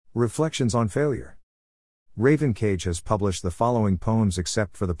Reflections on Failure. Raven Cage has published the following poems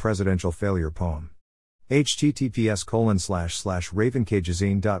except for the presidential failure poem.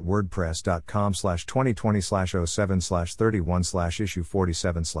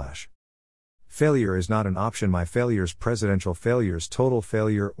 https://ravencagezine.wordpress.com/2020/07/31/issue47/. Failure is not an option. My failures, presidential failures, total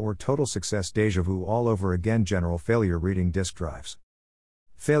failure or total success, deja vu all over again, general failure, reading disk drives.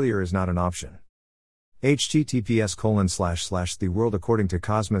 Failure is not an option.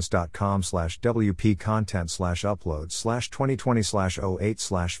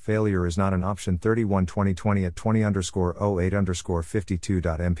 https://theworldaccord-to-cosmos.com/wp-content/upload/2020/08/ failure is not an option 31/2020 at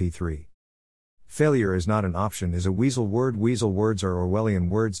 20_08_52.mp3. Failure is not an option is a weasel word. Weasel words are Orwellian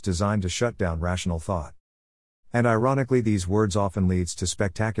words designed to shut down rational thought. And ironically, these words often leads to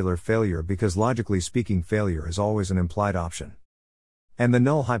spectacular failure because logically speaking, failure is always an implied option. And the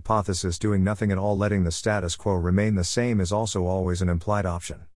null hypothesis, doing nothing at all, letting the status quo remain the same, is also always an implied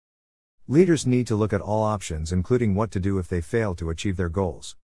option. Leaders need to look at all options, including what to do if they fail to achieve their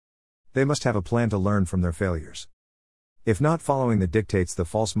goals. They must have a plan to learn from their failures. If not, following the dictates, the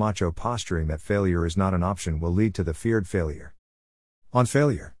false macho posturing that failure is not an option will lead to the feared failure. On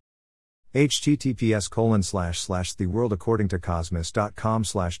failure.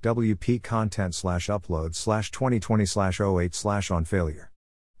 https://theworldaccord-to-cosmos.com/wp-content/upload/2020/08/ on failure.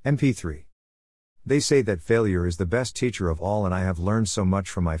 mp3. They say that failure is the best teacher of all, and I have learned so much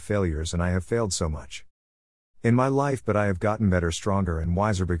from my failures, and I have failed so much in my life, but I have gotten better, stronger and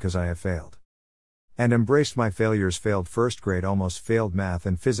wiser because I have failed. And embraced my failures. Failed first grade, almost failed math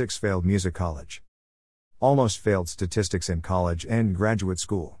and physics, failed music college. Almost failed statistics in college and graduate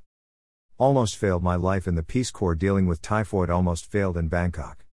school. Almost failed my life in the Peace Corps dealing with typhoid. Almost failed in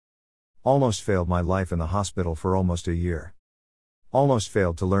Bangkok. Almost failed my life in the hospital for almost a year. Almost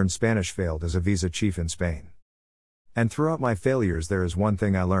failed to learn Spanish. Failed as a visa chief in Spain. And throughout my failures there is one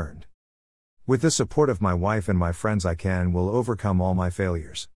thing I learned. With the support of my wife and my friends I will overcome all my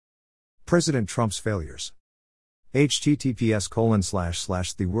failures. President Trump's failures.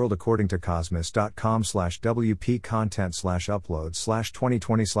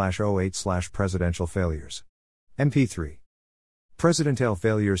 https://theworldaccord-to-cosmos.com/wp-content/upload/2020/08/ presidential failures. mp3. Presidential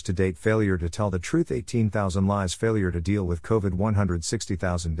failures to date: failure to tell the truth, 18,000 lies; failure to deal with COVID,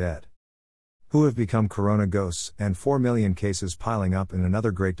 160,000 dead who have become corona ghosts, and 4 million cases piling up, and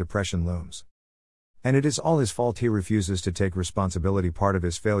another Great Depression looms. And it is all his fault. He refuses to take responsibility. Part of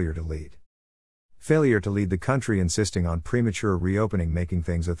his failure to lead. Failure to lead the country, insisting on premature reopening, making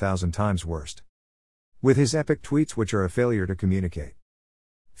things 1,000 times worse. With his epic tweets, which are a failure to communicate.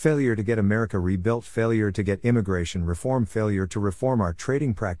 Failure to get America rebuilt. Failure to get immigration reform. Failure to reform our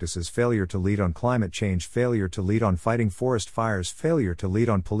trading practices. Failure to lead on climate change. Failure to lead on fighting forest fires. Failure to lead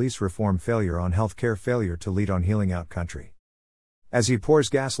on police reform. Failure on healthcare. Failure to lead on healing our country. As he pours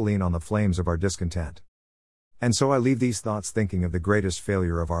gasoline on the flames of our discontent. And so I leave these thoughts thinking of the greatest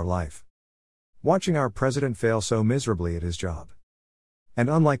failure of our life. Watching our president fail so miserably at his job.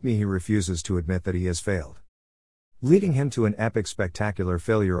 And unlike me, he refuses to admit that he has failed. Leading him to an epic, spectacular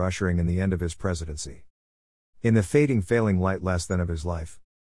failure, ushering in the end of his presidency. In the fading, failing light less than of his life.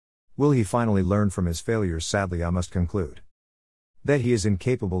 Will he finally learn from his failures? Sadly, I must conclude that he is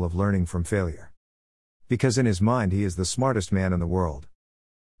incapable of learning from failure. Because in his mind he is the smartest man in the world.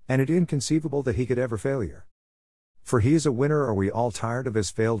 And it is inconceivable that he could ever failure. For he is a winner. Are we all tired of his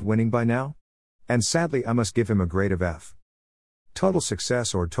failed winning by now? And sadly I must give him a grade of F. Total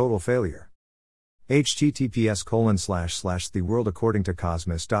success or total failure.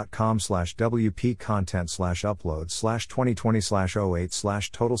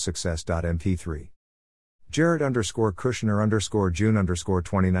 https://theworldaccord-to-cosmos.com/wp-content/upload/2020/08/ totalsuccess.mp3.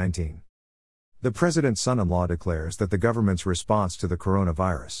 Jared_Kushner_June_2019. The president's son-in-law declares that the government's response to the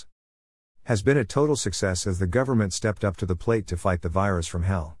coronavirus has been a total success as the government stepped up to the plate to fight the virus from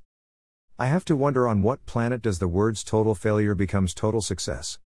hell. I have to wonder, on what planet does the words total failure becomes total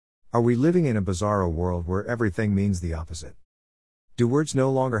success? Are we living in a bizarro world where everything means the opposite? Do words no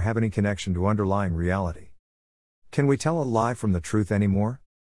longer have any connection to underlying reality? Can we tell a lie from the truth anymore?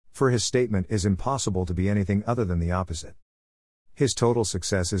 For his statement is impossible to be anything other than the opposite. His total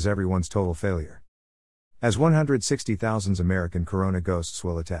success is everyone's total failure. As 160,000 American corona ghosts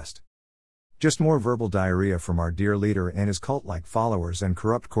will attest. Just more verbal diarrhea from our dear leader and his cult-like followers and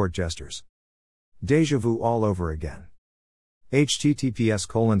corrupt court jesters. Deja vu all over again.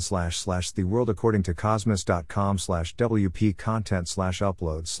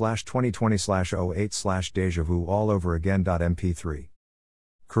 https://theworldaccord-to-cosmos.com/wp-content/upload/2020/08/ deja vu all over again.mp3.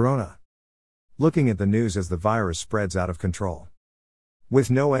 Corona. Looking at the news as the virus spreads out of control.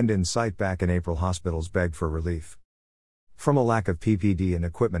 With no end in sight, back in April, hospitals begged for relief. From a lack of PPE and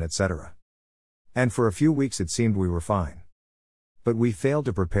equipment, etc. And for a few weeks it seemed we were fine. But we failed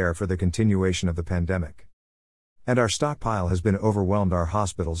to prepare for the continuation of the pandemic. And our stockpile has been overwhelmed, our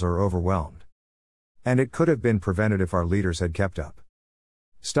hospitals are overwhelmed. And it could have been prevented if our leaders had kept up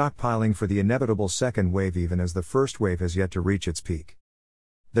stockpiling for the inevitable second wave, even as the first wave has yet to reach its peak.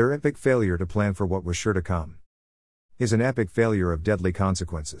 Their epic failure to plan for what was sure to come is an epic failure of deadly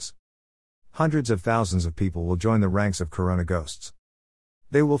consequences. Hundreds of thousands of people will join the ranks of corona ghosts.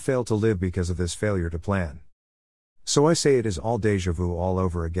 They will fail to live because of this failure to plan. So I say it is all déjà vu all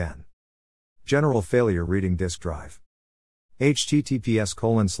over again. General failure reading disk drive.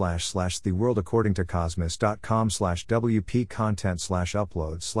 https://theworldaccordinctocosmos.com/wp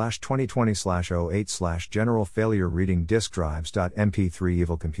content/upload/2020/08/ general failure reading disk drives.mp3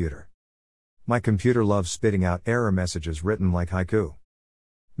 evil computer. My computer loves spitting out error messages written like haiku.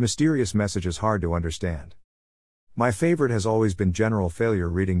 Mysterious messages hard to understand. My favorite has always been general failure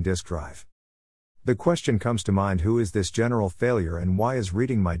reading disk drive. The question comes to mind, who is this general failure and why is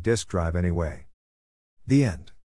reading my disk drive anyway? The end.